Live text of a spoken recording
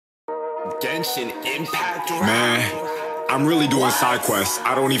GENSHIN Impact. Man, I'm really doing side quests.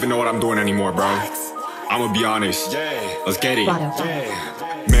 I don't even know what I'm doing anymore, bro. I'ma be honest. Let's get it.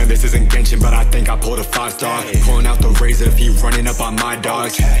 Man, this isn't Genshin, but I think I pulled a 5-star. Pulling out the razor if he running up on my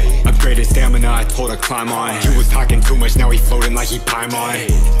dogs. Upgraded stamina, I told her climb on. He was talking too much, now he floating like he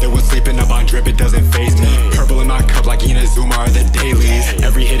Paimon. They was sleeping up on drip, it doesn't faze me. Purple in my cup like Inazuma are the dailies.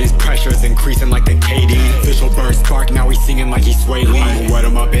 Every hit his pressure is increasing like the KD. Visual burn spark, now he singing like he Sway Lee. I'ma wet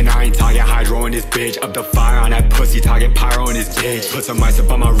him up and I ain't talking hydro in his bitch. Up the fire on that pussy, talking pyro in his bitch. Put some ice up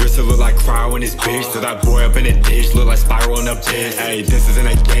on my wrist, it look like cryo in his bitch. So that boy up in the ditch, look like spiral in a bitch. Hey, this isn't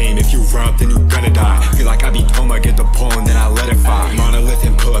a game, if you run up then you gonna die. Feel like I be Toma, get the pull and then I let it fire. Monolith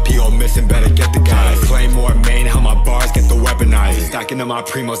and pull up, he all missing, better get the guys. Claymore main, how my bars get the weaponizing. Stacking to my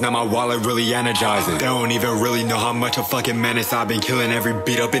primos, now my wallet really energizing. They don't even really know how much a fucking menace I've been killing every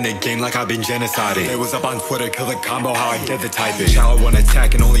beat up in the game like I've been genociding. They was up on Twitter, kill the combo, how I did the typing. Shout one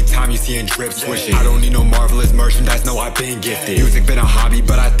attack and only time you see in drip swishing. I don't need no marvelous merchandise, no I've been gifted. Music been a hobby,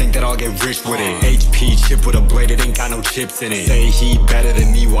 but I think that I'll get rich with it. HP chip with a blade, it ain't got no chips in it. Say he better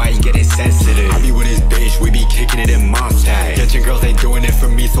than me, why he getting sensitive? I be with his bitch, we be kicking it in mom's tag. Genshin girls ain't doing it for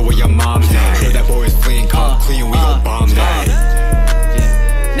me, so where your mom's at? Heard that boy is fleeing, call clean, we gon' bomb that.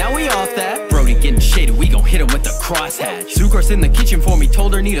 Now we off that. Brody getting shaded, we gon' hit him with the crosshatch. Zucro's in the kitchen for me,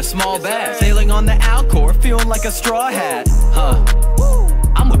 told her need a small bag. Sailing on the Alcor, feeling like a straw hat.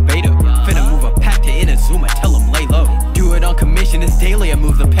 I'm with Beta, finna move a pack to Inazuma, tell him lay low. Do it on commission, it's daily, I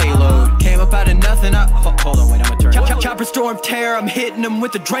move the payload. Came up out of nothing, hold on, wait, I'ma turn Chopper storm tear, I'm hitting him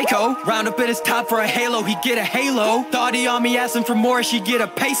with the Draco. Round up at his top for a halo, he get a halo. Thought he on me, asking for more, she get a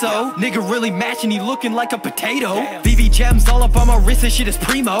peso. Nigga really matching, he looking like a potato. VV gems all up on my wrist, this shit is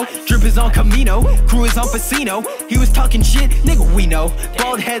primo. Drip is on Camino, crew is on Pasino. He was talking shit, nigga we know.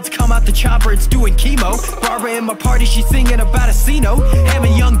 Bald heads come out the chopper, it's doing chemo. Barbara in my party, she singing about a Cino. Ham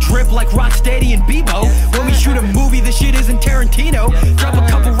and young drip like Rocksteady and Bebo. When we shoot a movie, the shit isn't Tarantino. Drop a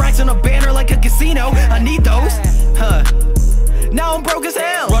couple racks on a banner like a casino. I need those, now I'm broke as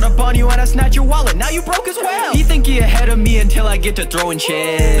hell. Run up on you and I snatch your wallet, now you broke as well. You think you ahead of me until I get to throwing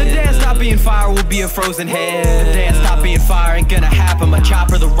shit. The dance stop being fire will be a frozen head. The dance stop being fire ain't gonna happen. My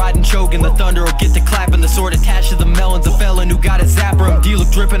chopper, the riding choking, the thunder will get to clapping. The sword attached to the melons, a felon who got a zapper. I'm D-look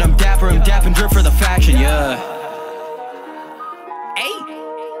dripping, I'm dapper, I'm dapping drip for the faction, yeah. Hey.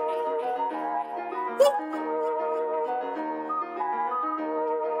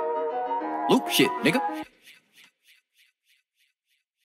 Woo. Loop shit, nigga.